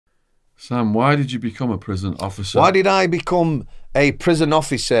Sam, why did you become a prison officer? Why did I become a prison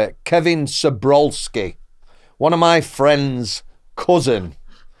officer? Kevin Sabrolski, one of my friends' cousin,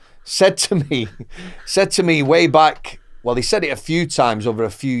 said to me way back, well, he said it a few times over a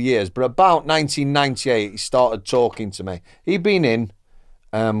few years, but about 1998, he started talking to me. He'd been in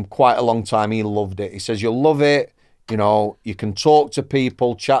quite a long time. He loved it. He says, you'll love it. You know, you can talk to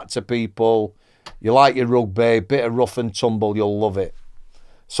people, chat to people. You like your rugby, bit of rough and tumble, you'll love it.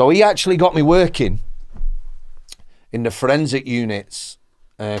 So he actually got me working in the forensic units,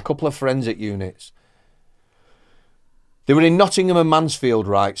 a couple of forensic units. They were in Nottingham and Mansfield,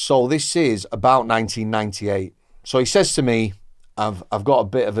 right? So this is about 1998. So he says to me, I've got a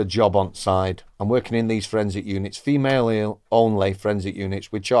bit of a job on side. I'm working in these forensic units, female only forensic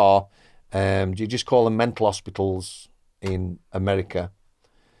units, which are, do you just call them mental hospitals in America?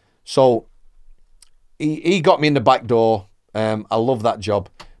 So he got me in the back door. I love that job.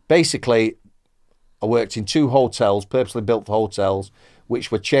 Basically, I worked in 2 hotels, purposely built for hotels, which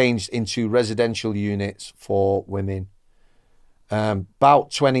were changed into residential units for women.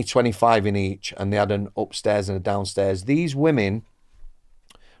 About 20, 25 in each, and they had an upstairs and a downstairs. These women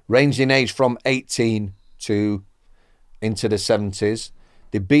ranged in age from 18 to into the 70s.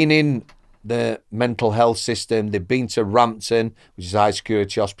 They've been in the mental health system. They've been to Rampton, which is a high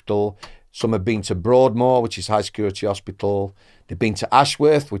security hospital. Some have been to Broadmoor, which is high security hospital. They've been to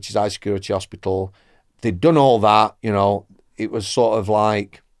Ashworth, which is high security hospital. They'd done all that, you know. It was sort of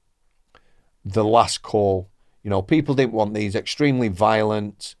like the last call. You know, people didn't want these, extremely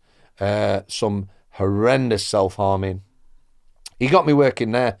violent, some horrendous self-harming. He got me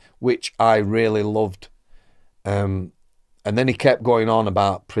working there, which I really loved. And then he kept going on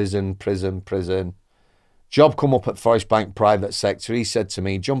about prison. Job come up at Forest Bank private sector. He said to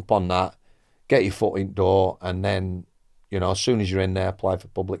me, jump on that, get your foot in the door, and then, you know, as soon as you're in there, apply for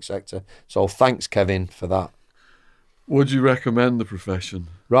public sector. So thanks, Kevin, for that. Would you recommend the profession?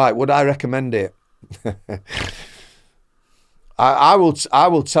 Right, would I recommend it? I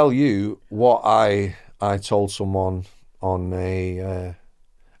will tell you what I told someone on a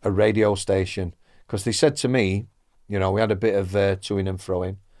radio station, because they said to me, you know, we had a bit of toing and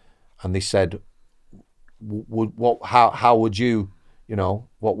froing, and they said, how would you, you know,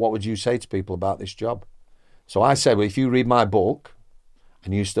 what would you say to people about this job? So I said, well, if you read my book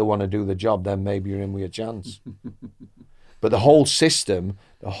and you still want to do the job, then maybe you're in with a chance. But the whole system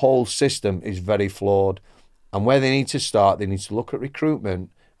is very flawed. And where they need to start, they need to look at recruitment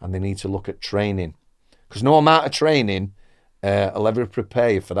and they need to look at training. Because no amount of training will ever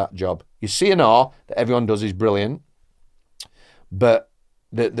prepare you for that job. Your CNR that everyone does is brilliant, but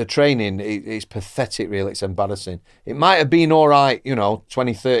the training is pathetic, really. It's embarrassing. It might have been all right, you know,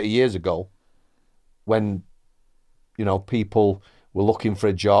 20, 30 years ago when, you know, people were looking for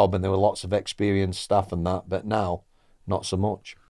a job and there were lots of experienced staff and that, but now, not so much.